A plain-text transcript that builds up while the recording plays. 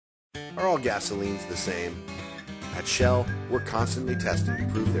Are all gasolines the same? At Shell, we're constantly testing to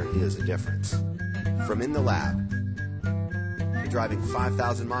prove there is a difference. From in the lab to driving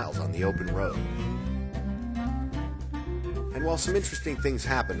 5,000 miles on the open road. And while some interesting things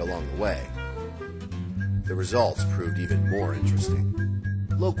happened along the way, the results proved even more interesting.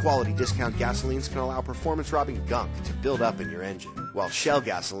 Low-quality discount gasolines can allow performance-robbing gunk to build up in your engine, while Shell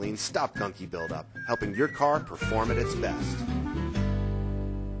gasolines stop gunky buildup, helping your car perform at its best.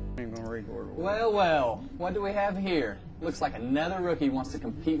 Well, well, what do we have here? Looks like another rookie wants to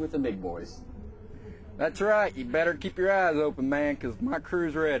compete with the big boys. That's right. You better keep your eyes open, man, because my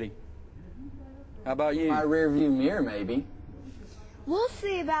crew's ready. How about you? My rear view mirror, maybe. We'll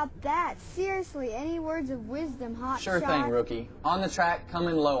see about that. Seriously, any words of wisdom, hotshot? Sure thing, rookie. On the track, come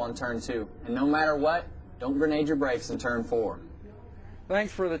in low on turn 2. And no matter what, don't grenade your brakes in turn 4.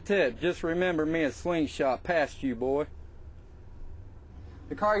 Thanks for the tip. Just remember me a slingshot past you, boy.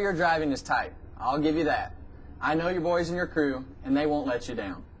 The car you're driving is tight. I'll give you that. I know your boys and your crew, and they won't let you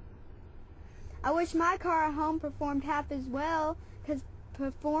down. I wish my car at home performed half as well, because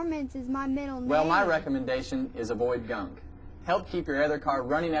performance is my middle name. Well, my recommendation is avoid gunk. Help keep your other car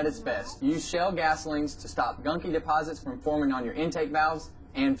running at its best. Use Shell gasolines to stop gunky deposits from forming on your intake valves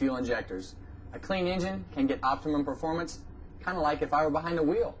and fuel injectors. A clean engine can get optimum performance, kind of like if I were behind the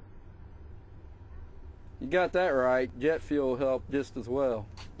wheel. You got that right. Jet fuel will help just as well.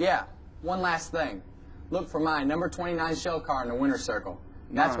 Yeah, one last thing. Look for my number 29 Shell car in the winner's circle.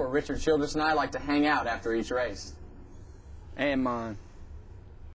 That's where Richard Childress and I like to hang out after each race. And mine.